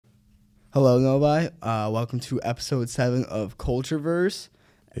Hello, Novi. Welcome to episode 7 of Cultureverse.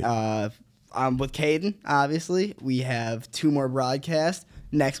 I'm with Caden, obviously. We have 2 more broadcasts.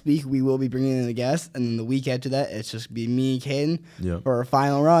 Next week, we will be bringing in a guest, and then the week after that, it's just be me and Caden for a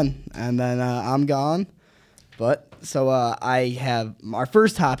final run, and then I'm gone. I have our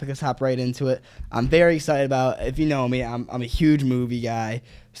first topic. Let's hop right into it. I'm very excited about. If you know me, I'm a huge movie guy.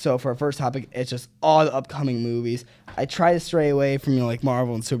 So for our first topic, it's just all the upcoming movies. I try to stray away from like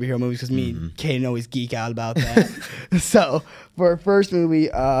Marvel and superhero movies because me and Caden always geek out about that. So for our first movie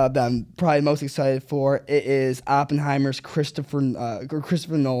that I'm probably most excited for, it is Oppenheimer's Christopher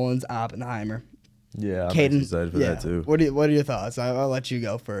Nolan's Oppenheimer. Yeah, I'm Caden, excited for that too. What are your thoughts? I'll let you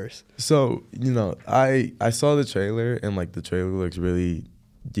go first. So, I saw the trailer, and like the trailer looks really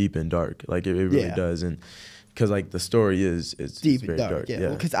deep and dark. Like it really does. And because like the story it's deep very and dark. Yeah,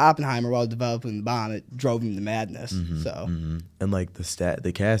 because Oppenheimer, while developing the bomb, it drove him to madness. And like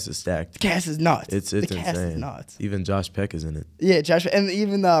the cast is stacked. The cast is nuts. It's the insane. Cast is nuts. Even Josh Peck is in it. Yeah, Josh, and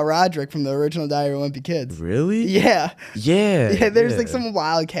even Roderick from the original Diary of Wimpy Kids. Really? Yeah. Yeah. There's like some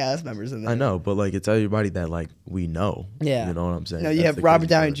wild cast members in there. I know, but like it's everybody that like we know. Yeah. You know what I'm saying? No, you have Robert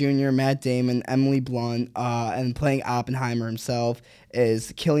Downey Jr., Matt Damon, Emily Blunt, and playing Oppenheimer himself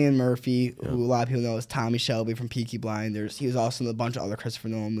is Cillian Murphy, who a lot of people know as Tommy Shelby from Peaky Blinders. He was also in a bunch of other Christopher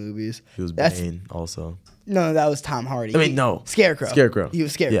Nolan movies. He was Bane also. No, that was Tom Hardy. Scarecrow. He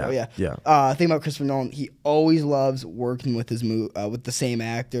was Scarecrow. Yeah. Thing about Christopher Nolan, he always loves working with his with the same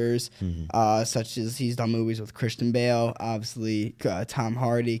actors, such as he's done movies with Christian Bale, obviously Tom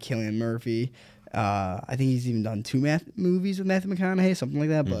Hardy, Cillian Murphy. I think he's even done 2 movies with Matthew McConaughey, something like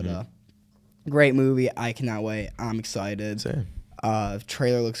that. But great movie. I cannot wait. I'm excited. Same.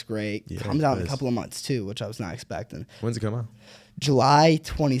 Trailer looks great. Yeah, Comes out in a couple of months too, which I was not expecting. When's it come out? July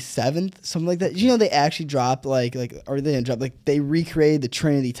 27th, something like that. You know, they actually dropped they recreated the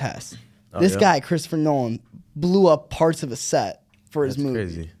Trinity test. This guy, Christopher Nolan, blew up parts of a set for his movie.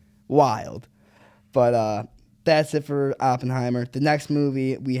 Crazy. Wild. But that's it for Oppenheimer. The next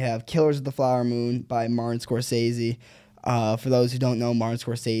movie, we have Killers of the Flower Moon by Martin Scorsese. For those who don't know, Martin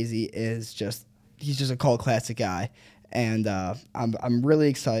Scorsese is he's just a cult classic guy. And I'm really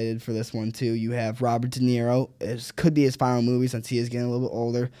excited for this one, too. You have Robert De Niro. It could be his final movie since he is getting a little bit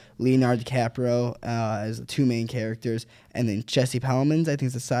older. Leonardo DiCaprio as the 2 main characters. And then Jesse Plemons, I think,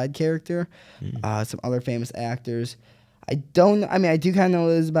 is a side character. Some other famous actors. I do kind of know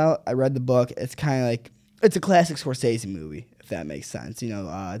what it is about. I read the book. It's kind of like, it's a classic Scorsese movie, if that makes sense.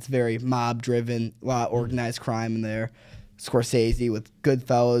 It's very mob-driven, a lot of organized crime in there. Scorsese with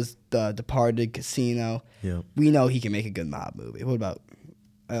Goodfellas, The Departed, Casino. Yeah. We know he can make a good mob movie. What about,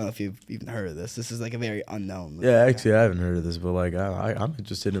 I don't know if you've even heard of this. This is like a very unknown movie. Yeah, actually, I haven't heard of this, but like I'm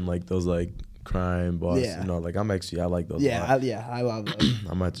interested in like those like crime boss. Yeah. I like those. Yeah, I love those.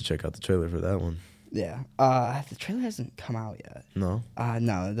 I might have to check out the trailer for that one. Yeah. The trailer hasn't come out yet. No?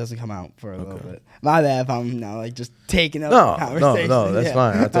 No, it doesn't come out for a little bit. My bad if I'm just taking up the conversation. No, that's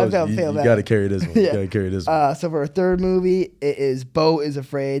fine. I told you got to carry this one. Yeah. You got to carry this one. So for our third movie, it is Beau is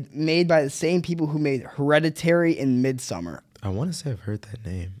Afraid, made by the same people who made Hereditary and Midsommar. I want to say I've heard that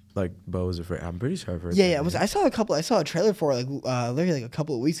name. Like Beau is Afraid. I'm pretty sure I've heard that name. I saw a trailer for it literally a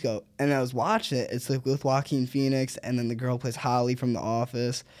couple of weeks ago, and I was watching it. It's like with Joaquin Phoenix and then the girl who plays Holly from The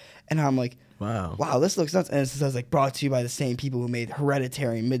Office. And I'm like, wow, this looks nuts. And it says like brought to you by the same people who made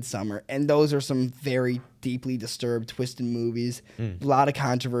Hereditary and Midsommar. And those are some very deeply disturbed, twisted movies. A lot of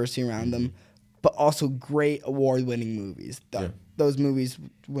controversy around them, but also great award-winning movies. Those movies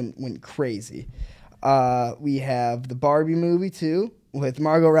went crazy. We have the Barbie movie too with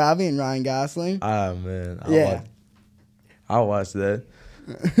Margot Robbie and Ryan Gosling. Ah man, I'll watch that.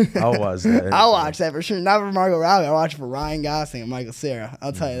 I'll watch that. I'll watch that for sure. Not for Margot Robbie. I'll watch it for Ryan Gosling and Michael Cera.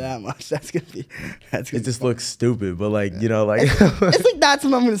 I'll tell you that much. That's gonna be. It just looks stupid, but like like it's like not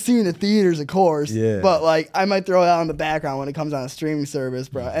something I'm gonna see in the theaters, of course. Yeah. But like I might throw it out in the background when it comes on a streaming service,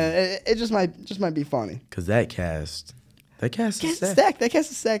 bro. And it just might be funny. Cause that cast is stacked. That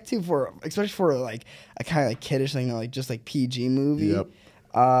cast is stacked too, especially for like a kind of like kiddish thing, like just like PG movie.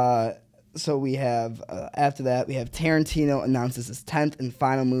 Yep. So we have, after that, we have Tarantino announces his 10th and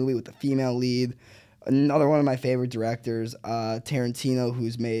final movie with a female lead. Another one of my favorite directors, Tarantino,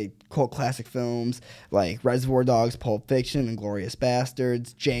 who's made cult classic films like Reservoir Dogs, Pulp Fiction, Inglourious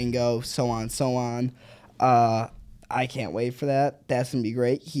Bastards, Django, so on. I can't wait for that. That's going to be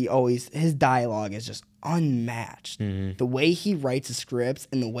great. His dialogue is just unmatched. The way he writes his scripts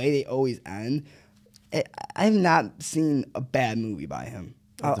and the way they always end, I have not seen a bad movie by him.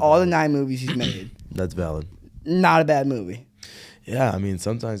 All the 9 movies he's made. That's valid. Not a bad movie. Yeah, I mean,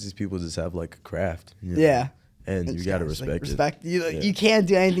 sometimes these people just have like a craft. Yeah. and you gotta just, respect it. Respect you can't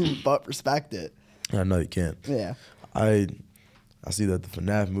do anything but respect it. I know you can't. Yeah. I see that the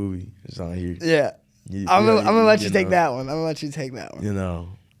FNAF movie is on here. Yeah. I'm gonna let you take that one. I'm gonna let you take that one. You know,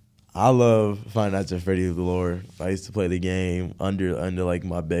 I love Five Nights at Freddy's lore. I used to play the game under like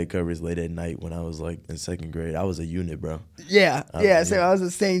my bed covers late at night when I was like in 2nd grade. I was a unit, bro. Yeah. So I was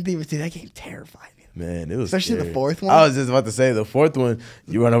the same thing, but dude, that game terrified me. Man, it was especially scary. The 4th one. I was just about to say the 4th one.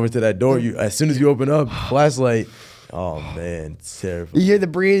 You run over to that door. You as soon as you open up, flashlight. Oh man, it's terrible. You hear the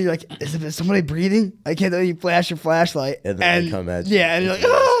breathing. You're like, is somebody breathing? I can't. You flash your flashlight, and then they come at you. Yeah, and you're like,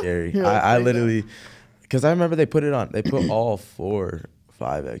 ah! Scary. You're like, I literally, because I remember they put it on. They put all 4,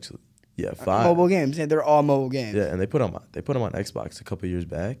 5 actually. Yeah, 5 mobile games. Yeah, they're all mobile games. Yeah, and they put them on Xbox a couple years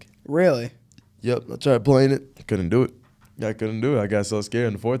back. Really? Yep. I tried playing it. Couldn't do it. I couldn't do it. I got so scared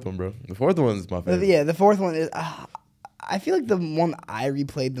in the 4th one, bro. The 4th one is my favorite. Yeah, the 4th one is. I feel like the one I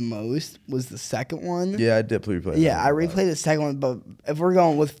replayed the most was the 2nd one. Yeah, I did replay. Yeah, I replayed the 2nd one, but if we're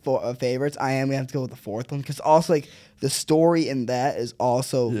going with favorites, I am gonna have to go with the 4th one because also like the story in that is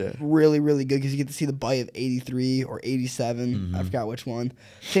also really really good because you get to see the bite of 83 or 87. Mm-hmm. I forgot which one.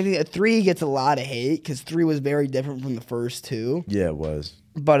 Same thing. 3 gets a lot of hate because 3 was very different from the first 2. Yeah, it was.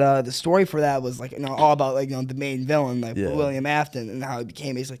 But the story for that was like all about like the main villain like William Afton and how he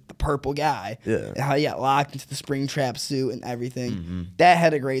became basically like the purple guy. Yeah. And how he got locked into the Springtrap suit and everything. Mm-hmm. That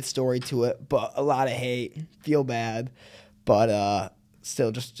had a great story to it, but a lot of hate. Feel bad, but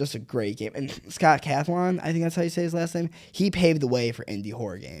still just a great game. And Scott Cawthon, I think that's how you say his last name. He paved the way for indie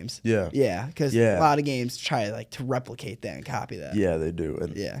horror games. Yeah. Yeah, because a lot of games try to replicate that and copy that. Yeah, they do.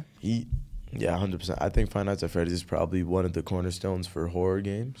 And yeah. Yeah, 100%. I think Five Nights at Freddy's is probably one of the cornerstones for horror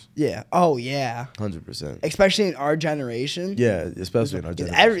games. Yeah. Oh, yeah. 100%. Especially in our generation. Yeah, especially in our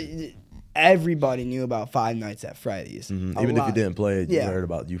generation. Everybody knew about Five Nights at Freddy's. Mm-hmm. Even if you didn't play it,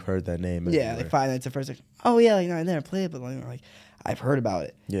 you've heard that name. Yeah, like Five Nights at Freddy's. Like, oh yeah, I never played it, but like I've heard about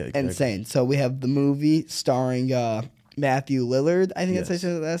it. Yeah, exactly. Insane. So we have the movie starring Matthew Lillard. I think that's his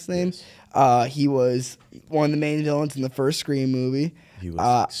last name. Yes. He was one of the main villains in the first Scream movie. He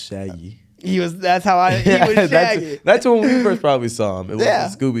was Shaggy. He was. That's how he was Shaggy. That's when we first probably saw him. It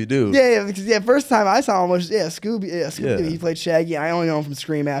was Scooby Doo. Yeah, because first time I saw him was Scooby. Yeah, Scooby. He played Shaggy. I only know him from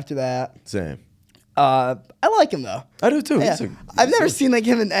Scream after that. Same. I like him though. I do too. Yeah. I've never seen like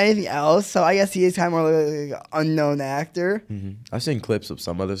him in anything else, so I guess he is kind of more like an unknown actor. Mm-hmm. I've seen clips of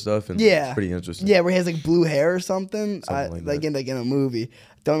some other stuff, and it's pretty interesting. Yeah, where he has like blue hair or something, like in a movie.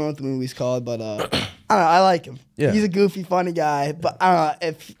 Don't know what the movie's called, but I don't know. I like him. Yeah. He's a goofy, funny guy, but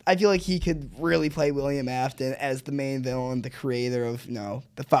I feel like he could really play William Afton as the main villain, the creator of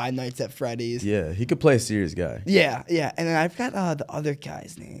the Five Nights at Freddy's. Yeah, he could play a serious guy. Yeah, and then I forgot the other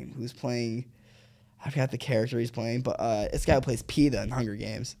guy's name who's playing. I forgot the character he's playing, but this guy who plays PETA in Hunger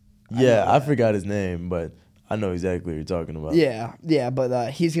Games. I forgot his name, but I know exactly what you're talking about. Yeah, but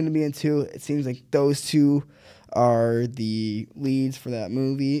he's going to be in 2. It seems like those 2 are the leads for that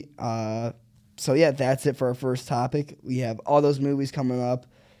movie. So, yeah, that's it for our first topic. We have all those movies coming up.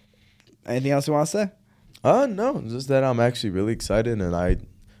 Anything else you want to say? No, just that I'm actually really excited, and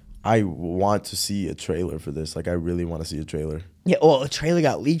I want to see a trailer for this. Like, I really want to see a trailer. Yeah, well, a trailer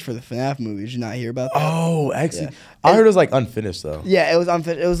got leaked for the FNAF movie. Did you not hear about that? Oh, actually, I heard it was like unfinished though. Yeah, it was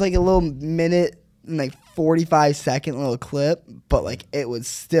unfinished. It was like a little minute, like 45-second little clip, but like it was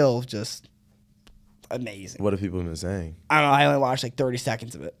still just amazing. What have people been saying? I don't know. I only watched like 30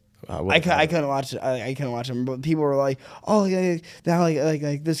 seconds of it. I couldn't watch it. I couldn't watch them, but people were like, "Oh, now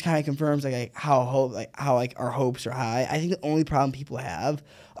like this kind of confirms how our hopes are high." I think the only problem people have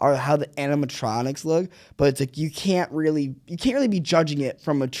are how the animatronics look, but it's like you can't really be judging it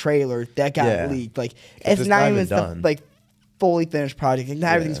from a trailer that got leaked. Like it's not even stuff like fully finished project. Like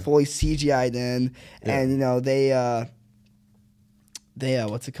not everything's fully CGI'd in, and they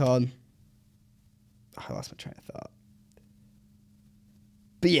what's it called? Oh, I lost my train of thought.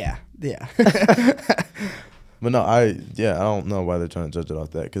 But yeah. But no, I don't know why they're trying to judge it off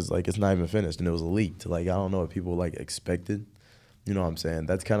that because like it's not even finished and it was leaked. Like I don't know what people like expected. You know what I'm saying?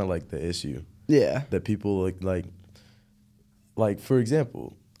 That's kind of like the issue. Yeah. That people like for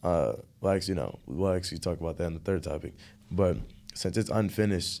example, we'll actually talk about that in the third topic. But since it's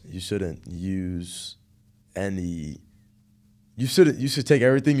unfinished, you shouldn't use any. You should take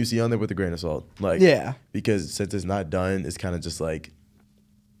everything you see on there with a grain of salt. Like because since it's not done, it's kind of just like.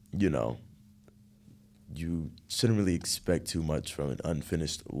 You shouldn't really expect too much from an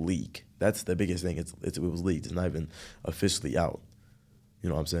unfinished leak. That's the biggest thing. It was leaked. It's not even officially out. You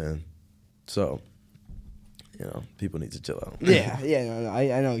know what I'm saying? So, people need to chill out.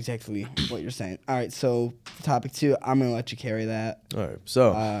 I know exactly what you're saying. All right, so topic 2, I'm going to let you carry that. All right,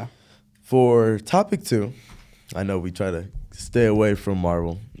 so for topic 2, I know we try to stay away from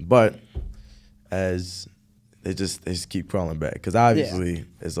Marvel, but as they just keep crawling back because obviously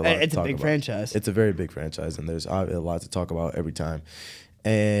it's a lot. It's a big franchise. It's a very big franchise, and there's a lot to talk about every time.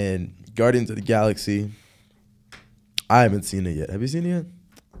 And Guardians of the Galaxy, I haven't seen it yet. Have you seen it yet?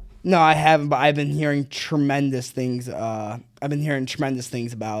 No, I haven't, but I've been hearing tremendous things. I've been hearing tremendous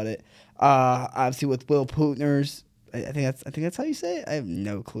things about it. Obviously with Will Poulter's, I think that's how you say it. I have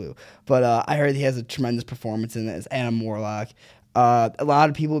no clue, but I heard he has a tremendous performance in it as Adam Warlock. A lot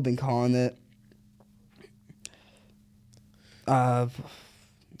of people have been calling it. I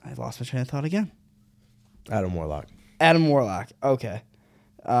lost my train of thought again. Adam Warlock. Okay.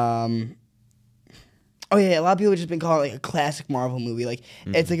 Oh yeah, a lot of people have just been calling it like a classic Marvel movie. Like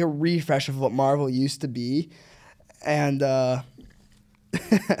it's like a refresh of what Marvel used to be, and yeah,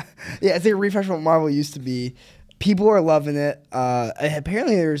 it's like a refresh of what Marvel used to be. People are loving it.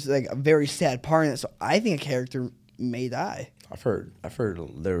 Apparently, there's like a very sad part in it, so I think a character may die. I've heard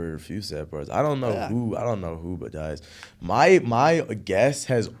there were a few sad parts. I don't know who, but dies. My guess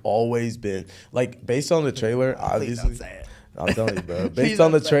has always been like based on the trailer. Obviously, don't say it. I'm telling you, bro. Based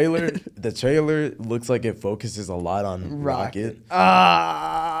on the trailer looks like it focuses a lot on Rocket. Okay,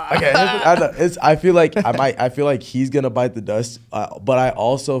 I feel like he's gonna bite the dust, but I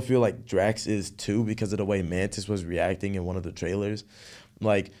also feel like Drax is too because of the way Mantis was reacting in one of the trailers.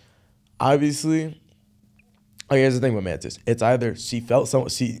 Like, obviously, here's the thing with Mantis. It's either she felt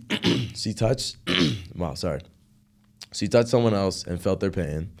she touched, she touched someone else and felt their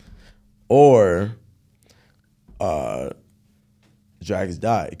pain, or Drax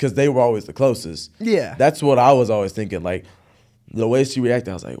died because they were always the closest. Yeah, that's what I was always thinking. Like the way she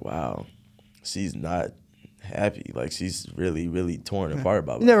reacted, I was like, wow, she's not happy. Like she's really, really torn apart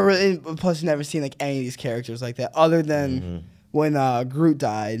about it. Plus, never seen like any of these characters like that other than when Groot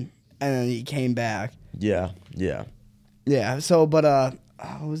died and then he came back. Yeah. So, but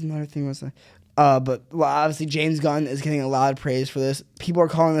what was another thing? But obviously James Gunn is getting a lot of praise for this. People are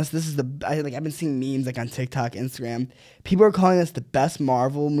calling this is I've been seeing memes like on TikTok, Instagram. People are calling this the best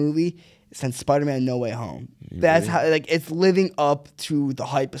Marvel movie since Spider-Man No Way Home. Really? That's how it's living up to the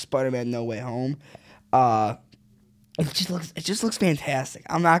hype of Spider-Man No Way Home. It just looks fantastic.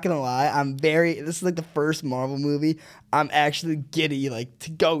 I'm not gonna lie. This is like the first Marvel movie I'm actually giddy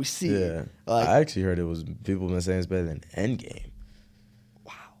to go see. Yeah. I actually heard people have been saying it's better than Endgame.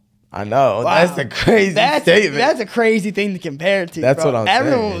 I know. Wow. That's a crazy statement. That's a crazy thing to compare to. That's what I'm saying.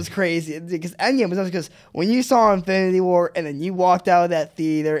 Everyone was crazy because Endgame was because when you saw Infinity War and then you walked out of that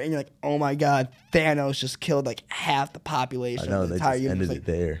theater and you're like, oh my God, Thanos just killed half the population of the entire universe. Ended it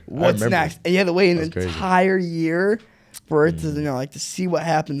there. What's next? And you had to wait an entire year for it to to see what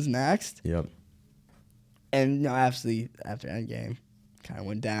happens next. Yep. And obviously after Endgame, kind of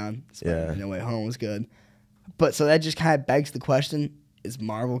went down. Yeah. No Way Home was good, but so that just kind of begs the question. Is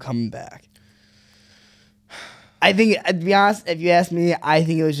Marvel coming back? I think, to be honest, if you ask me, I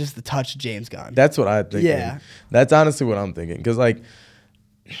think it was just the touch of James Gunn. That's what I think. Yeah. That's honestly what I'm thinking. Because,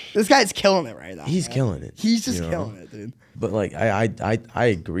 this guy's killing it right now. He's killing it. He's just killing it, dude. But, I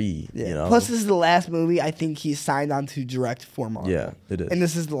agree, Plus, this is the last movie I think he's signed on to direct for Marvel. Yeah, it is. And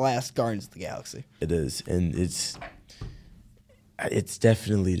this is the last Guardians of the Galaxy. It is. And it's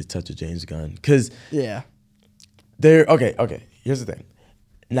definitely the touch of James Gunn. Because, okay, here's the thing.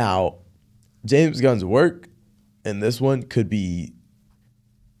 Now, James Gunn's work in this one could be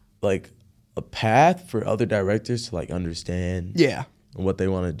a path for other directors to understand what they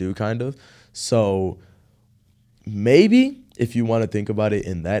want to do, kind of. So maybe if you want to think about it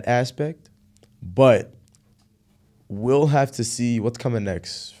in that aspect, but we'll have to see what's coming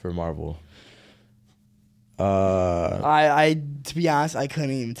next for Marvel. To be honest, I couldn't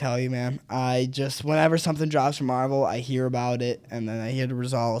even tell you, man. Whenever something drops from Marvel, I hear about it, and then I hear the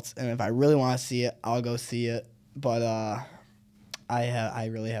results, and if I really want to see it, I'll go see it. But I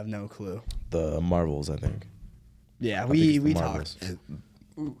really have no clue. The Marvels, I think. Yeah, we talked.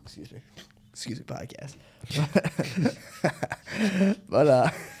 Ooh, excuse me, podcast.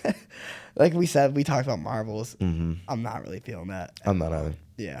 But like we said, we talked about Marvels. Mm-hmm. I'm not really feeling that. I'm not either.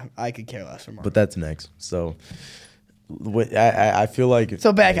 Yeah, I could care less for Marvel. But that's next. So I feel like...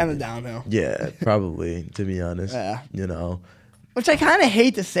 So back on the downhill. Yeah, probably, to be honest. Yeah. Which I kind of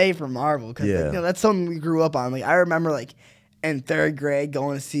hate to say for Marvel because that's something we grew up on. I remember in third grade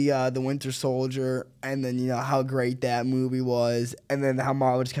going to see The Winter Soldier and then, how great that movie was and then how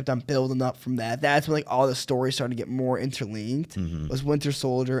Marvel just kept on building up from that. That's when all the stories started to get more interlinked was Winter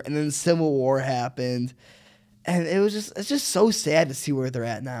Soldier and then Civil War happened. And it's just so sad to see where they're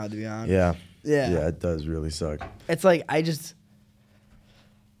at now, to be honest. Yeah. Yeah, it does really suck. It's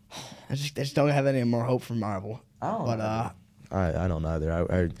I just don't have any more hope for Marvel. I don't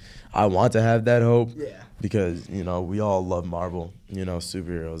either. I want to have that hope. Yeah. Because, we all love Marvel.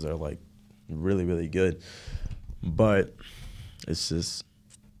 Superheroes are like really, really good. But it's just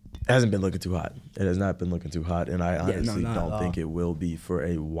it hasn't been looking too hot. It has not been looking too hot, and I honestly don't think it will be for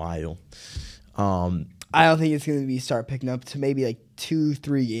a while. I don't think it's going to be start picking up to maybe like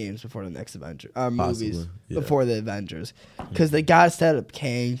 2-3 games before the next movies before the Avengers, because they got to set up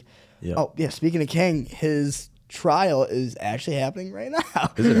Kang. Yeah. Oh yeah, speaking of Kang, his trial is actually happening right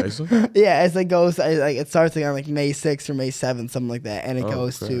now. Is it actually? Yeah, as it goes, it starts on like May 6th or May 7th, something like that, and it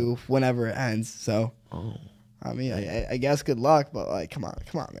goes to whenever it ends. So. Oh. I mean, I guess good luck, but like, come on,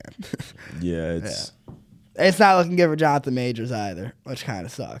 man. Yeah, it's not looking good for Jonathan Majors either, which kind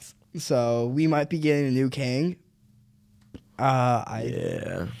of sucks. So we might be getting a new Kang.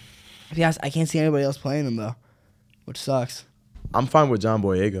 To be honest, I can't see anybody else playing him though, which sucks. I'm fine with John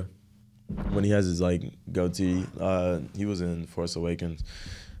Boyega when he has his like goatee. He was in Force Awakens,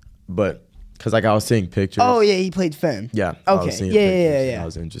 but. Because I was seeing pictures. Oh yeah, he played Finn. Yeah. Okay. Yeah. I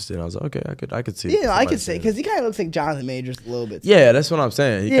was interested. I was like, okay, I could see. Yeah, I could say because he kind of looks like Jonathan Majors a little bit. Yeah, that's what I'm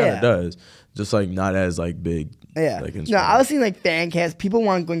saying. He kind of does, just like not as like big. Yeah. Like, no, I was seeing like fan cast. People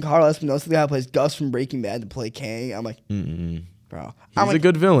want Giancarlo Espinosa, the guy who plays Gus from Breaking Bad, to play Kang. I'm like, bro, he's a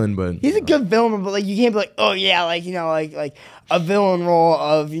good villain, but he's a good villain, but like you can't be like, oh yeah, like like a villain role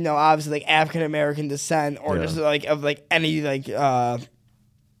of obviously like African American descent or just like of like any like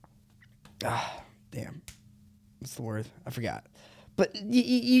damn, what's the word? I forgot. But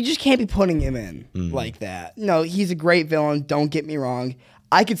you just can't be putting him in like that. No, he's a great villain. Don't get me wrong.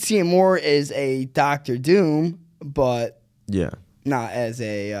 I could see him more as a Doctor Doom, but not as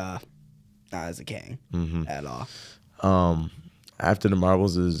a Kang at all. After the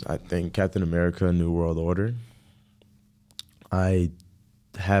Marvels is, I think, Captain America: New World Order. I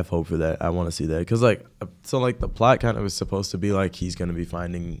have hope for that. I want to see that because the plot kind of is supposed to be like he's gonna be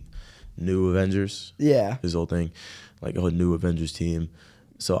finding new Avengers. Yeah. His whole thing. Like a new Avengers team.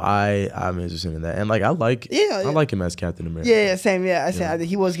 So I'm interested in that. And like I like him as Captain America. Yeah, same. Yeah. I said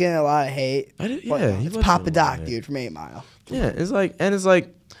he was getting a lot of hate. It's Papa Doc, dude, from 8 Mile. Yeah,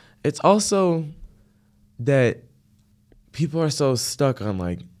 it's also that people are so stuck on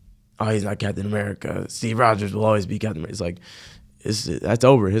like, oh, he's not Captain America. Steve Rogers will always be Captain America. It's like that's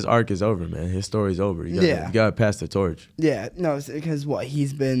over. His arc is over, man. His story's over. You gotta pass the torch. Yeah, no, because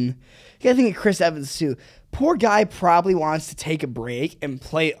he's been. You gotta think of Chris Evans too. Poor guy probably wants to take a break and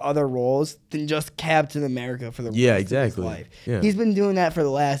play other roles than just Captain America for the rest of his life. Yeah. He's been doing that for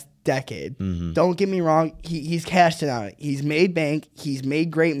the last decade. Don't get me wrong. He's cashed it out. He's made bank. He's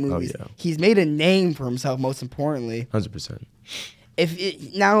made great movies. Oh, yeah. He's made a name for himself. Most importantly, 100%.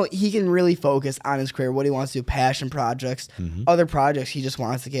 Now he can really focus on his career, what he wants to do, passion projects, other projects he just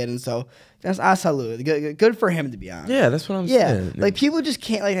wants to get in. So I salute it. Good for him, to be honest. Yeah, that's what I'm saying. Like people just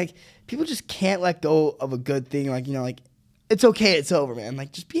can't people just can't let go of a good thing. Like it's okay, it's over, man.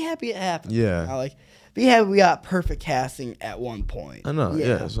 Like just be happy it happened. Yeah. Be happy we got perfect casting at one point. I know.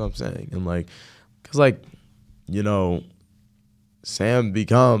 Yeah, that's what I'm saying. And because Sam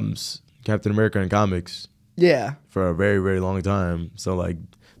becomes Captain America in comics. Yeah. For a very, very long time. So,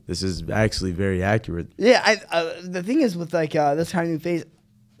 this is actually very accurate. Yeah. The thing is with, this kind of new phase,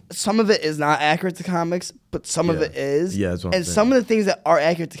 some of it is not accurate to comics, but some of it is. Yeah, that's what I'm saying. Some of the things that are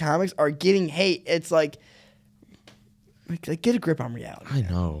accurate to comics are getting hate. It's like get a grip on reality. I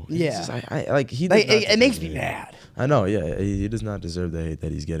know. Yeah. It makes me mad. I know, yeah. He does not deserve the hate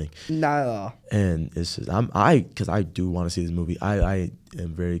that he's getting. Not at all. And it's just, because I do want to see this movie. I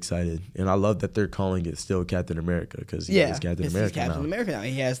am very excited. And I love that they're calling it still Captain America because he's Captain America now. Captain America now.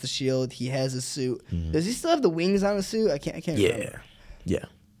 He has the shield. He has his suit. Does he still have the wings on his suit? I can't remember. Yeah.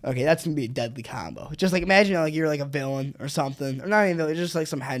 Okay, that's going to be a deadly combo. Just imagine you're a villain or something. Or not even a villain, just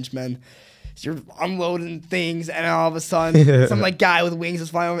some henchman. You're unloading things, and all of a sudden, some guy with wings is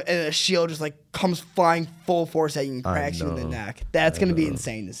flying over, and a shield just comes flying full force at you and cracks you in the neck. That's gonna be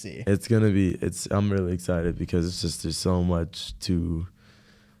insane to see. It's gonna be. I'm really excited because there's so much to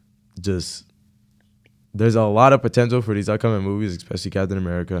just. There's a lot of potential for these upcoming movies, especially Captain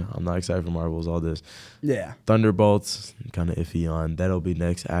America. I'm not excited for Marvels, all this. Yeah. Thunderbolts, kind of iffy on. That'll be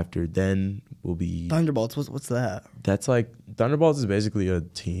next. After then will be Thunderbolts. What's that? That's Thunderbolts is basically a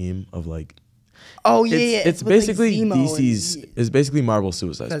team of Oh yeah, it's basically DC's. It's basically Marvel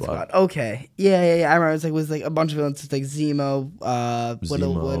Suicide Squad. Okay, yeah. I remember it was a bunch of villains. It's Zemo,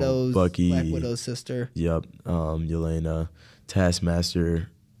 Widow's, Bucky, Black Widow's sister. Yep, Yelena, Taskmaster.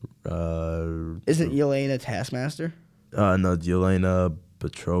 Isn't Yelena Taskmaster? No, Yelena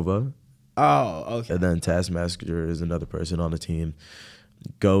Petrova. Oh, okay. And then Taskmaster is another person on the team.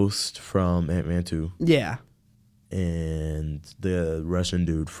 Ghost from Ant-Man 2. Yeah. And the Russian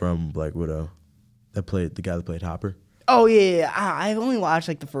dude from Black Widow, the guy that played Hopper. Oh yeah. I've only watched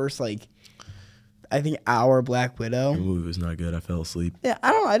like the first like, I think hour Black Widow. The movie was not good. I fell asleep. Yeah,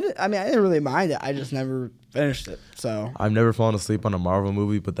 I didn't really mind it. I just never finished it. So I've never fallen asleep on a Marvel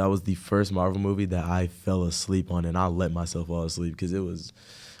movie, but that was the first Marvel movie that I fell asleep on, and I let myself fall asleep because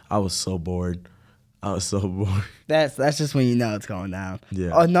I was so bored. I was so bored. That's just when you know it's going down.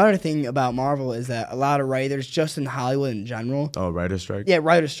 Yeah. Another thing about Marvel is that a lot of writers, just in Hollywood in general. Oh, writer's strike? Yeah,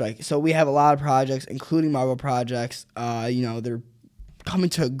 writer's strike. So we have a lot of projects, including Marvel projects. They're coming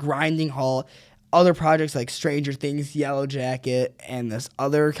to a grinding halt. Other projects like Stranger Things, Yellow Jacket, and this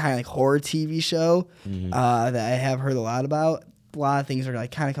other kind of like horror TV show that I have heard a lot about. A lot of things are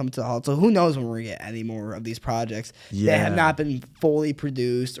like kind of coming to a halt. So who knows when we're gonna get any more of these projects that have not been fully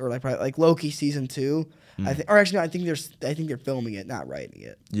produced, or like Loki season 2. I think they're filming it, not writing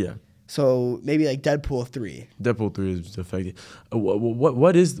it. Yeah. So maybe like Deadpool 3. Deadpool 3 is affected.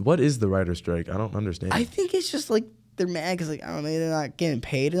 What is the writer's strike? I don't understand. I think it's just like they're mad because like I don't know, maybe they're not getting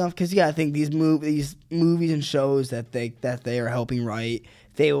paid enough. Because you gotta think these movies and shows that they are helping write,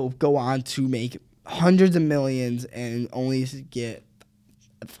 they will go on to make hundreds of millions and only get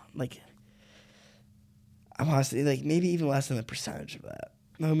like, I want to say like maybe even less than a percentage of that.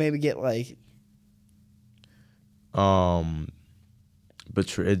 They'll maybe get like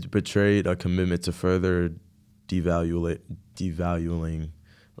betrayed a commitment to further devaluing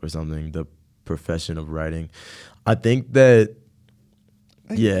or something the profession of writing. I think that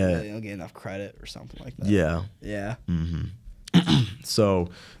they don't get enough credit or something like that. Yeah. So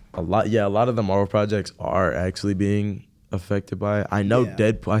a lot of the Marvel projects are actually being affected by it. I know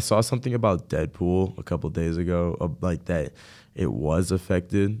Deadpool. I saw something about Deadpool a couple days ago, like that it was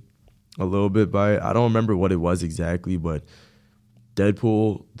affected a little bit by it. I don't remember what it was exactly, but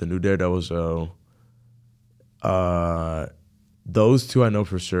Deadpool, the new Daredevil show, those two I know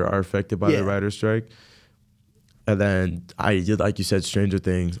for sure are affected by the writer's strike. And then I did, like you said, Stranger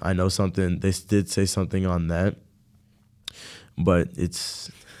Things. I know something. They did say something on that, but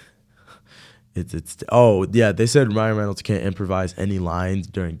it's they said Ryan Reynolds can't improvise any lines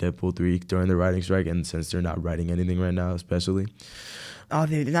during Deadpool 3 during the writing strike, and since they're not writing anything right now, especially. Oh,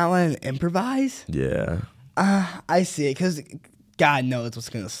 they're not letting him improvise? Yeah. I see it, because God knows what's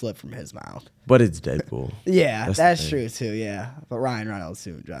going to slip from his mouth. But it's Deadpool. Yeah, that's true, too, yeah. But Ryan Reynolds,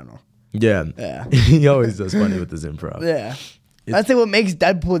 too, in general. Yeah. He always does funny with his improv. Yeah. That's like what makes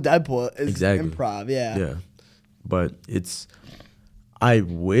Deadpool is improv, yeah. Yeah. But I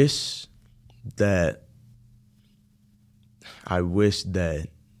wish that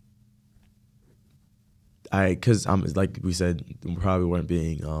because like we said, we probably weren't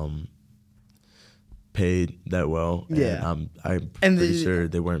being paid that well. Yeah. And I'm pretty sure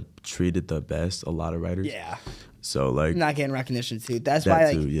they weren't treated the best, a lot of writers. Yeah. So like not getting recognition too. That's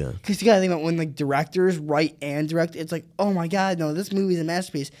why like, because you gotta think about when like directors write and direct, it's like, oh my God, no, this movie's a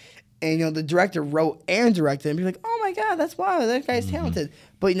masterpiece. And the director wrote and directed, and be like, oh my God, that's wow, that guy's talented.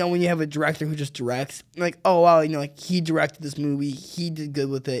 But when you have a director who just directs, like, oh wow, like he directed this movie, he did good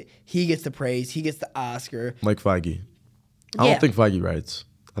with it, he gets the praise, he gets the Oscar. Like Feige. I don't think Feige writes.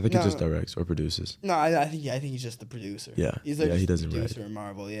 I think he just directs or produces. No, I think he's just the producer. Yeah, he's like he doesn't producer write. in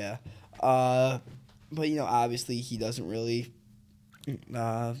Marvel. Yeah, but obviously he doesn't really.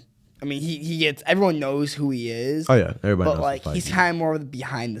 I mean, he gets, everyone knows who he is. Oh yeah, everybody knows. But like he's kind of more of the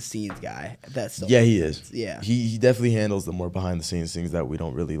behind the sines guy. That's he is. Yeah, he definitely handles the more behind the scenes things that we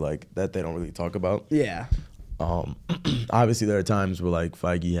don't really like, that they don't really talk about. Yeah. Obviously there are times where like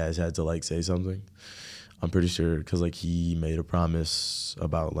Feige has had to like say something. I'm pretty sure because like he made a promise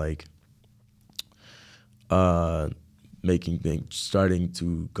about like making things, starting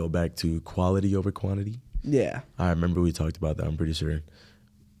to go back to quality over quantity. Yeah. I remember we talked about that, I'm pretty sure.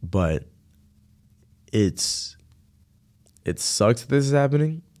 But it sucks that this is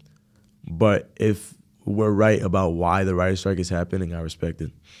happening. But if we're right about why the writer's strike is happening, I respect it.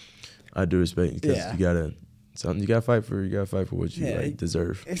 I do respect it because you gotta fight for what you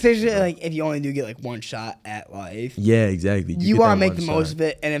deserve. Especially like if you only do get like one shot at life. Yeah, exactly. You want to make the most of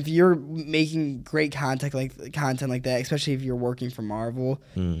it, and if you're making great content like that, especially if you're working for Marvel,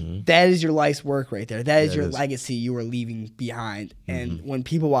 that is your life's work right there. That is your legacy you are leaving behind. And when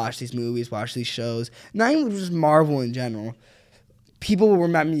people watch these movies, watch these shows, not even just Marvel in general, people will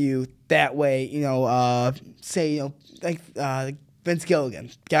remember you that way. Vince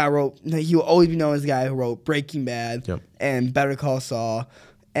Gilligan, guy wrote. He will always be known as the guy who wrote Breaking Bad and Better Call Saul,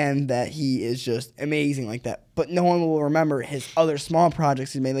 and that he is just amazing like that. But no one will remember his other small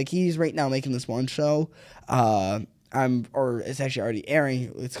projects he made. Like he's right now making this one show. I or it's actually already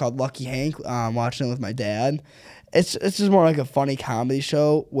airing. It's called Lucky Hank. I'm watching it with my dad. It's just more like a funny comedy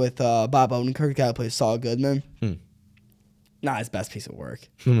show with Bob Odenkirk, the guy who plays Saul Goodman. Not his best piece of work.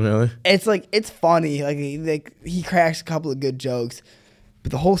 Really? It's funny. Like he cracks a couple of good jokes,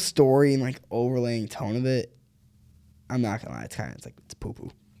 but the whole story and like overlaying tone of it, I'm not gonna lie, it's poo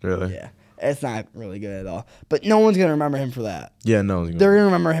poo. Really? Yeah. It's not really good at all. But no one's going to remember him for that. Yeah, no one's They're going to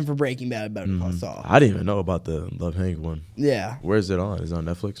remember him for Breaking Bad and Better Call Saul. I didn't even know about the Love Hank one. Yeah. Where's it on? Is it on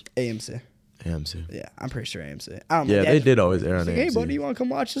Netflix? AMC. AMC. Yeah, I'm pretty sure AMC. Yeah, they did always air on AMC. Hey, buddy, you want to come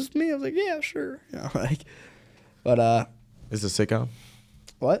watch this with me? I was like, yeah, sure. You know, but it's a sitcom?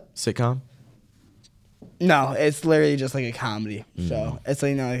 What? Sitcom? No, it's literally just like a comedy show. It's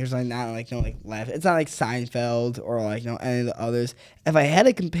like there's like not like no like laugh. It's not like Seinfeld or like any of the others. If I had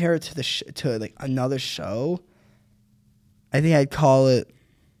to compare it to to like another show, I think I'd call it.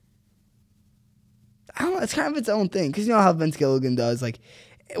 I don't know. It's kind of its own thing because you know how Vince Gilligan does. Like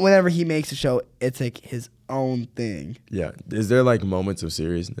whenever he makes a show, it's like his own thing. Yeah. Is there like moments of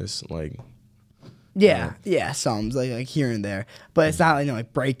seriousness like? Yeah, some like here and there, but it's not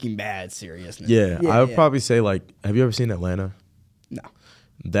like Breaking Bad seriousness. Yeah, I would probably say like, have you ever seen Atlanta? No.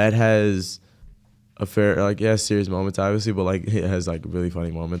 That has a fair serious moments obviously, but like it has like really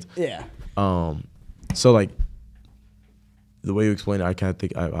funny moments. Yeah. So like the way you explain it, I kind of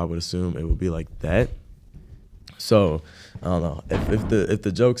think I would assume it would be like that. So I don't know if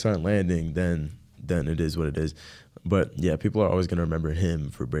the jokes aren't landing, then it is what it is. But yeah, people are always gonna remember him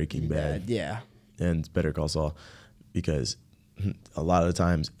for Breaking Bad. Yeah. And Better Call Saul, because a lot of the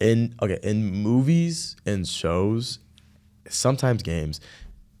times in movies and shows, sometimes games,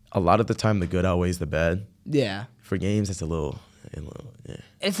 a lot of the time the good outweighs the bad. Yeah. For games, it's a little yeah.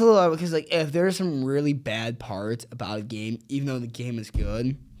 It's a little because like if there's some really bad parts about a game, even though the game is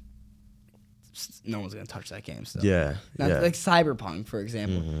good, no one's gonna touch that game still. Yeah. Like Cyberpunk, for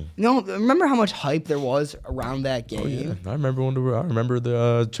example. Remember how much hype there was around that game? Oh, yeah. I remember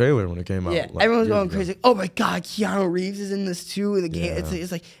the trailer when it came out. Yeah, like, everyone's going crazy. Like, oh my god, Keanu Reeves is in this too. In the game,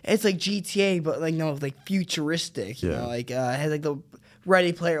 it's like GTA, but like futuristic. You know, like it has like the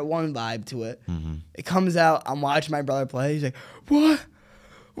Ready Player One vibe to it. It comes out. I'm watching my brother play. He's like,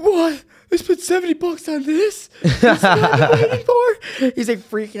 what? They spent $70 on this? That's what I've been waiting for? He's like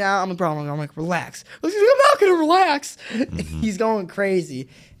freaking out. I'm like, relax. I'm not gonna relax. He's going crazy,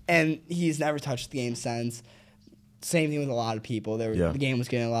 and he's never touched the game since. Same thing with a lot of people. The game was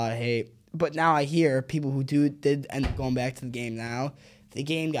getting a lot of hate, but now I hear people who did end up going back to the game now. The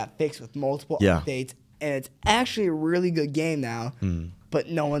game got fixed with multiple updates, and it's actually a really good game now. But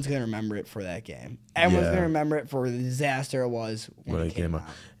no one's gonna remember it for that game. Everyone's gonna remember it for the disaster it was when it came out.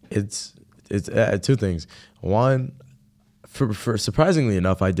 It's two things. One, for surprisingly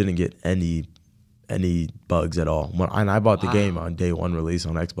enough, I didn't get any bugs at all. And I bought the game on day one release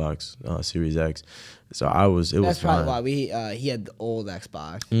on Xbox Series X, so was fine. That's probably why he had the old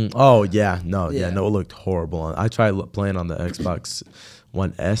Xbox. Oh yeah, no, it looked horrible. I tried playing on the Xbox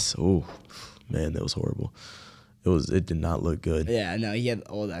One S. Oh man, that was horrible. It did not look good. Yeah, no, he had the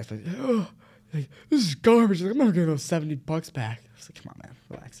old Xbox. Oh, like, this is garbage. Like, I'm not gonna go $70 back. I was like, come on, man,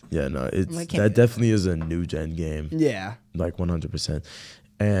 relax. Yeah, no, that definitely is a new gen game. Yeah, like 100%.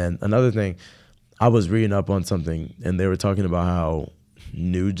 And another thing, I was reading up on something, and they were talking about how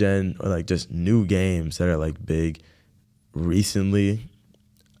new gen or like just new games that are like big recently,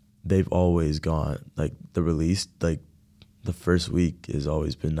 they've always gone like the release like the first week has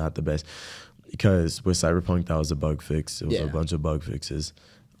always been not the best. Because with Cyberpunk, that was a bug fix. It was a bunch of bug fixes.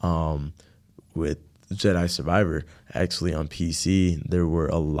 With Jedi Survivor, actually on PC, there were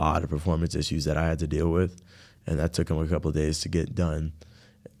a lot of performance issues that I had to deal with, and that took them a couple of days to get done.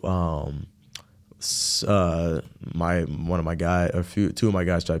 Two of my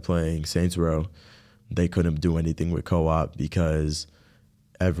guys tried playing Saints Row. They couldn't do anything with co-op because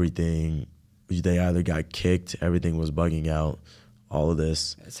they either got kicked, everything was bugging out. All of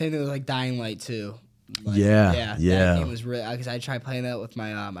this. Same thing with like Dying Light too. Like, yeah. That game was really because I tried playing that with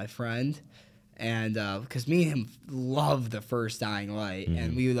my friend, and because me and him loved the first Dying Light,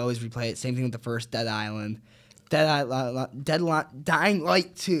 and we would always replay it. Same thing with the first Dead Island. Dying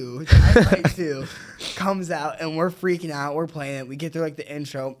Light 2 comes out, and we're freaking out. We're playing it. We get through like the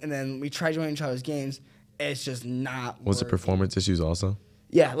intro, and then we try joining each other's games. It's just not. Was it performance issues also?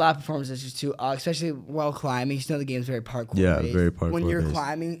 Yeah, a lot of performance issues too, especially while climbing. You know the game's very parkour. Yeah, very parkour. When you're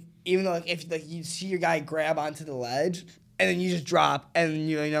climbing, even though if you see your guy grab onto the ledge and then you just drop, and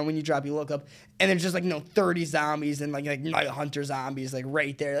you know when you drop, you look up, and there's just like 30 zombies and like Night Hunter zombies like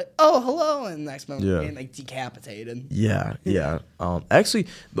right there, like, oh hello, and the next moment you're getting like decapitated. Yeah. Actually,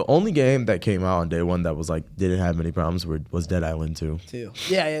 the only game that came out on day one that was like didn't have many problems was Dead Island 2.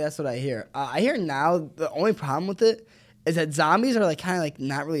 Yeah, that's what I hear. I hear now the only problem with it is that zombies are like kind of like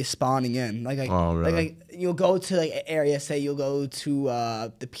not really spawning in. Like you'll go to like an area, say you'll go to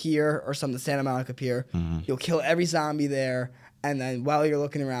the pier or something, the Santa Monica Pier. You'll kill every zombie there, and then while you're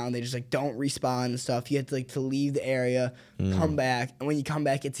looking around, they just like don't respawn and stuff. You have to to leave the area, come back, and when you come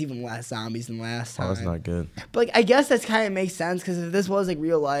back, it's even less zombies than last time. Oh, that's not good. But I guess that's kind of makes sense because if this was like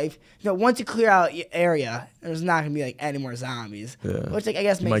real life, once you clear out your area, there's not gonna be any more zombies. Yeah. Which I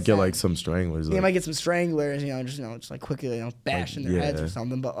guess you makes might get sense. some stranglers. You might get some stranglers, just quickly bashing their heads or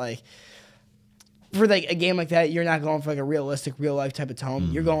something. But for a game like that, you're not going for a realistic real life type of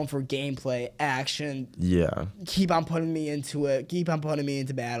tone. You're going for gameplay, action. Yeah. Keep on putting me into it. Keep on putting me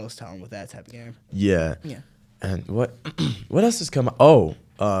into battles tone with that type of game. Yeah. And what else has come out?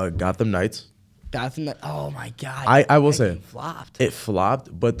 Oh, Gotham Knights. Oh my god! I will say it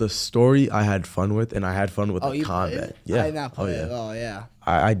flopped, but the story I had fun with, and I had fun with the combat. Yeah, I did not play it. Oh yeah,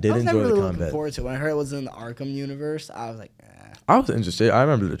 I did enjoy really the combat. Looking forward to it. When I heard it was in the Arkham universe, I was like, I was interested. I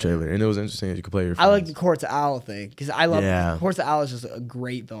remember the trailer, and it was interesting that you could play your friends. I like the Courts of Owl thing because I love Courts of Owl is just a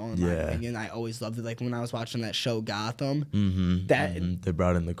great villain in my opinion. I always loved it. Like when I was watching that show Gotham, they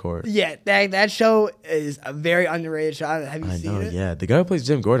brought in the court. Yeah, that show is a very underrated show. Have you seen it? Yeah, the guy who plays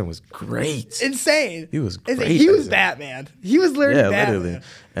Jim Gordon was great. Insane. He was great. He was Batman. He was literally Batman. Literally.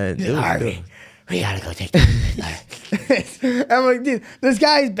 And it was good. We gotta go take that. I'm like, dude, this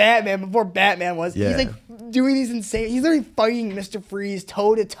guy's Batman before Batman was. Yeah. He's doing these insane. He's literally fighting Mr. Freeze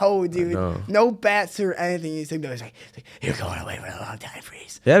toe to toe, dude. No bats or anything. He's like, you're going away for a long time,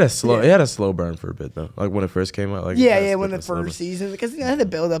 Freeze. It had a slow burn for a bit though. Like when it first came out. When the first season, because they had to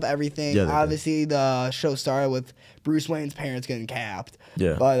build up everything. Yeah, obviously, the show started with Bruce Wayne's parents getting capped.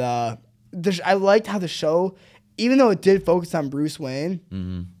 Yeah. But I liked how the show, even though it did focus on Bruce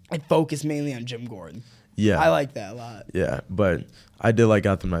Wayne, it focused mainly on Jim Gordon. Yeah. I like that a lot. Yeah, but I did like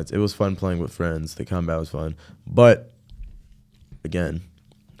Gotham Knights. It was fun playing with friends. The combat was fun. But, again,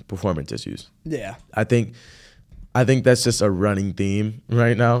 performance issues. Yeah. I think that's just a running theme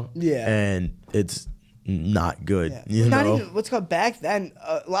right now. Yeah. And it's not good. Yeah. You not know? even, what's called back then,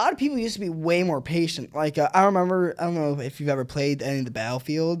 a lot of people used to be way more patient. I don't know if you've ever played any of the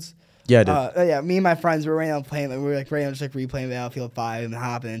Battlefields. Yeah, I did. Me and my friends were right now playing. We were right now just replaying Battlefield 5 and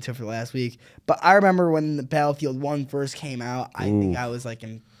hopping into it for last week. But I remember when the Battlefield 1 first came out. I think I was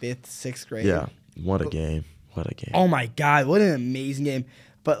in 5th, 6th grade. Yeah, what a game! Oh my god, what an amazing game!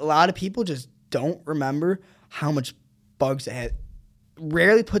 But a lot of people just don't remember how much bugs it had.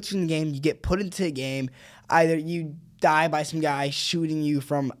 Rarely puts you in the game. You get put into a game. Either you die by some guy shooting you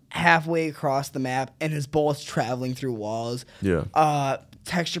from halfway across the map, and his bullets traveling through walls. Yeah.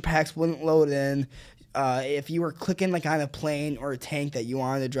 Texture packs wouldn't load in. If you were clicking on a plane or a tank that you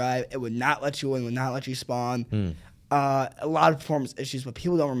wanted to drive, it would not let you in, would not let you spawn. A lot of performance issues, but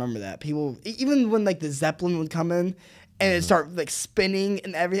people don't remember that. People, even when the Zeppelin would come in and it start spinning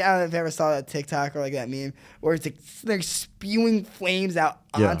and everything. I don't know if you ever saw that TikTok or that meme where it's they're spewing flames out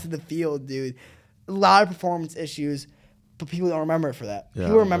onto the field, dude. A lot of performance issues, but people don't remember it for that. Yeah,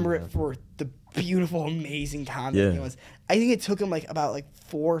 people remember it for the beautiful, amazing combat it was. I think it took them about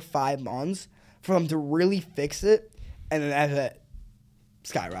 4 or 5 months for them to really fix it, and then after that,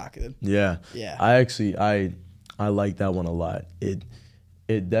 skyrocketed. Yeah. I like that one a lot.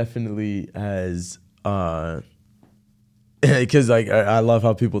 It definitely has because I love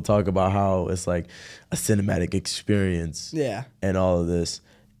how people talk about how it's a cinematic experience. Yeah. And all of this,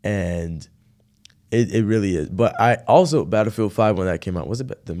 and it really is. But I also Battlefield 5 when that came out, was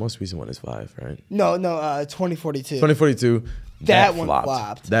it the most recent one is 5, right? No, 2042. 2042. That one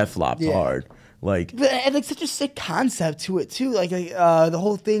flopped. That flopped hard. But it had such a sick concept to it too. The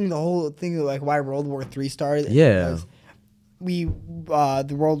whole thing why World War III started. Yeah.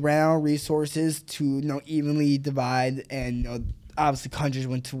 The world ran out of resources to evenly divide, and obviously countries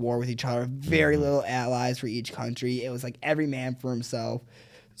went to war with each other. Very little allies for each country. It was every man for himself.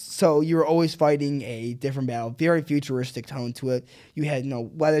 So you were always fighting a different battle. Very futuristic tone to it. You had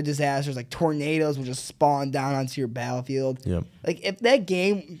weather disasters, tornadoes would just spawn down onto your battlefield. Yep. If that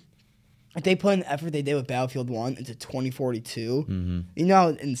game, if they put an effort they did with Battlefield 1 into 2042, you know how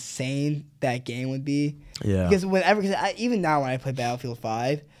insane that game would be? Yeah. Because even now when I play Battlefield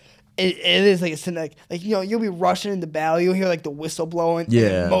 5, It is like a like you know, you'll be rushing into battle, you'll hear like the whistle blowing,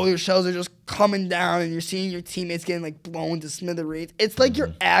 Yeah, and motor shells are just coming down, and you're seeing your teammates getting like blown to smithereens. It's like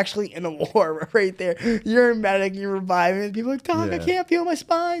you're actually in a war right there. You're a medic, and you're reviving, and people are like, Doc, I can't feel my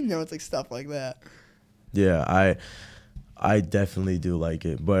spine. You know, it's like stuff like that. Yeah, I definitely do like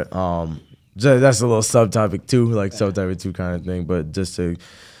it, but that's a little subtopic too, like subtopic 2 kind of thing. But just to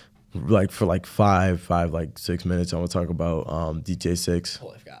like for like 6 minutes, I want to talk about GTA 6.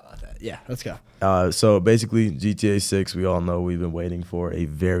 Totally forgot about that. Yeah, let's go. So basically, GTA 6, we all know we've been waiting for a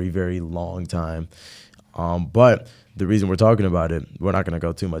very, very long time. But the reason we're talking about it, we're not going to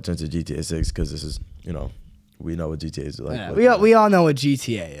go too much into GTA 6 because this is, you know, we know what GTA is like. Yeah, we all know what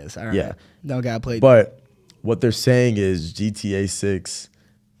GTA is. All right. Yeah. No guy played. But what they're saying is GTA 6,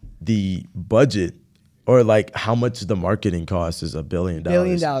 the budget or like how much the marketing cost is $1 billion. $1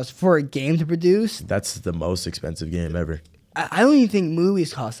 billion for a game to produce? That's the most expensive game ever. I don't even think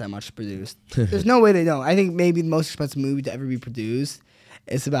movies cost that much to produce. There's no way they don't. I think maybe the most expensive movie to ever be produced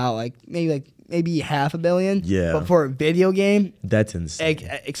is about maybe $500 million. Yeah. But for a video game, that's insane.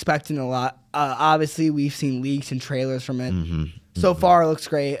 Expecting a lot. Obviously, we've seen leaks and trailers from it. So far, it looks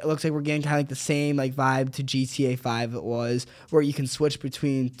great. It looks like we're getting kind of like the same like vibe to GTA 5 it was, where you can switch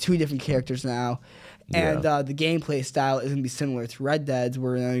between 2 different characters now. And the gameplay style is going to be similar to Red Dead's,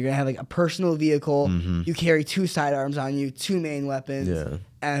 where you're going to have like a personal vehicle. You carry 2 sidearms on you, 2 main weapons. Yeah.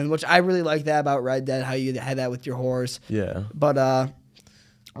 And which I really like that about Red Dead, how you had that with your horse. Yeah. But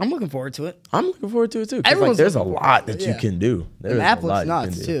I'm looking forward to it. I'm looking forward to it too. Like, there's a lot that you can do. The map looks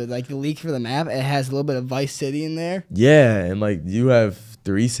nuts too. Like the leak for the map, it has a little bit of Vice City in there. Yeah, and like you have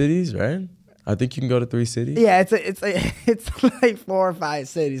 3 cities, right? I think you can go to 3 cities. Yeah, it's like 4 or 5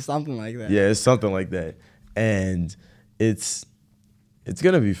 cities, something like that. Yeah, it's something like that, and it's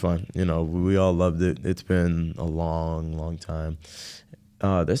gonna be fun. You know, we all loved it. It's been a long time.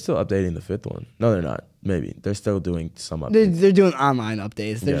 They're still updating the 5th one. No, they're not. Maybe they're still doing some updates. They're doing online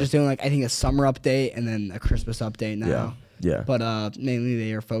updates. They're just doing like I think a summer update and then a Christmas update now. Yeah. But mainly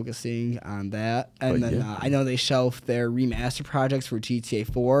they are focusing on that. And then I know they shelved their remaster projects for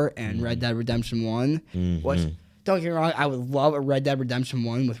GTA 4 and Red Dead Redemption 1, which, don't get me wrong, I would love a Red Dead Redemption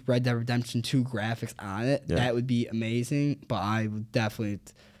 1 with Red Dead Redemption 2 graphics on it. Yeah. That would be amazing. But I would definitely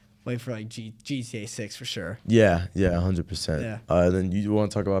wait for like GTA 6 for sure. Yeah, 100%. Yeah. Then you want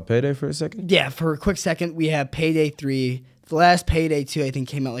to talk about Payday for a second? Yeah, for a quick second, we have Payday 3. The last Payday 2, I think,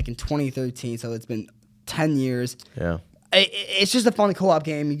 came out like in 2013, so it's been 10 years. Yeah. It's just a fun co-op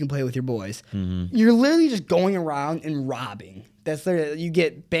game you can play with your boys. You're literally just going around and robbing. That's literally, you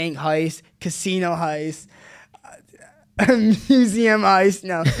get bank heist, casino heist, museum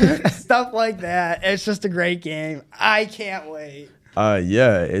heist, stuff like that. It's just a great game. I can't wait.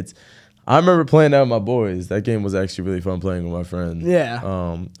 Yeah, I remember playing that with my boys. That game was actually really fun playing with my friends.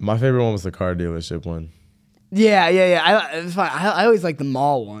 Yeah. My favorite one was the car dealership one. Yeah. It was fun. I always liked the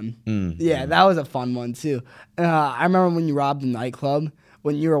mall one. Yeah, that was a fun one too. I remember when you robbed the nightclub,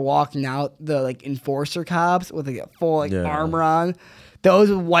 when you were walking out, the like enforcer cops with like a full armor on. Those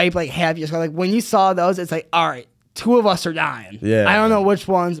would wipe like half your skull. Like when you saw those, it's like, all right, 2 of us are dying. Yeah. I don't know which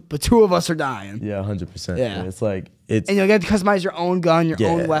ones, but 2 of us are dying. Yeah, 100%. Yeah. It's like and you'll get to customize your own gun, your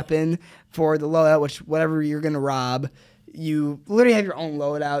own weapon for the loadout, whatever you're gonna rob. You literally have your own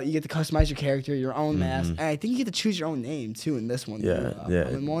loadout. You get to customize your character, your own mask, and I think you get to choose your own name too in this one. Yeah.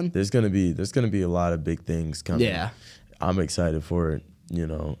 One. There's gonna be a lot of big things coming. Yeah, I'm excited for it. You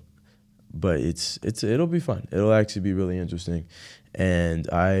know, but it'll be fun. It'll actually be really interesting, and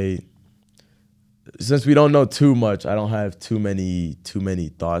since we don't know too much, I don't have too many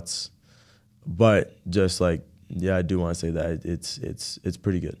thoughts, but just like I do want to say that it's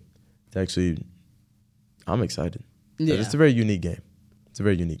pretty good. It's actually, I'm excited. Yeah. It's a very unique game.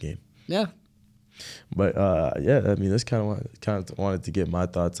 Yeah. But I mean, that's kind of wanted to get my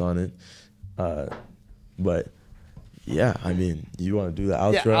thoughts on it. But yeah, I mean, you want to do the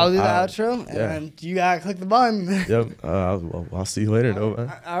outro? Yeah, I'll do the outro, and you gotta click the button. Yep. I'll see you later, though.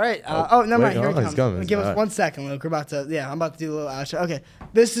 All right. Never mind. Here it comes. Coming. Give us 1 second, Luke. I'm about to do a little outro. Okay.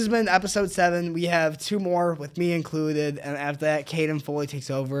 This has been episode 7. We have 2 more with me included, and after that, Caden Foley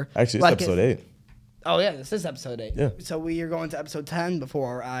takes over. Actually, it's episode 8. Oh yeah, this is episode 8. Yeah. So we are going to episode 10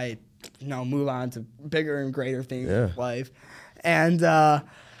 before I, move on to bigger and greater things in life, and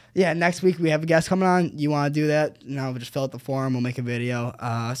next week we have a guest coming on. You want to do that? We'll just fill out the form. We'll make a video.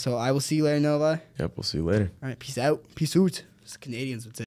 So I will see you later, Nova. Yep, we'll see you later. All right, peace out. Peace out. As Canadians would say.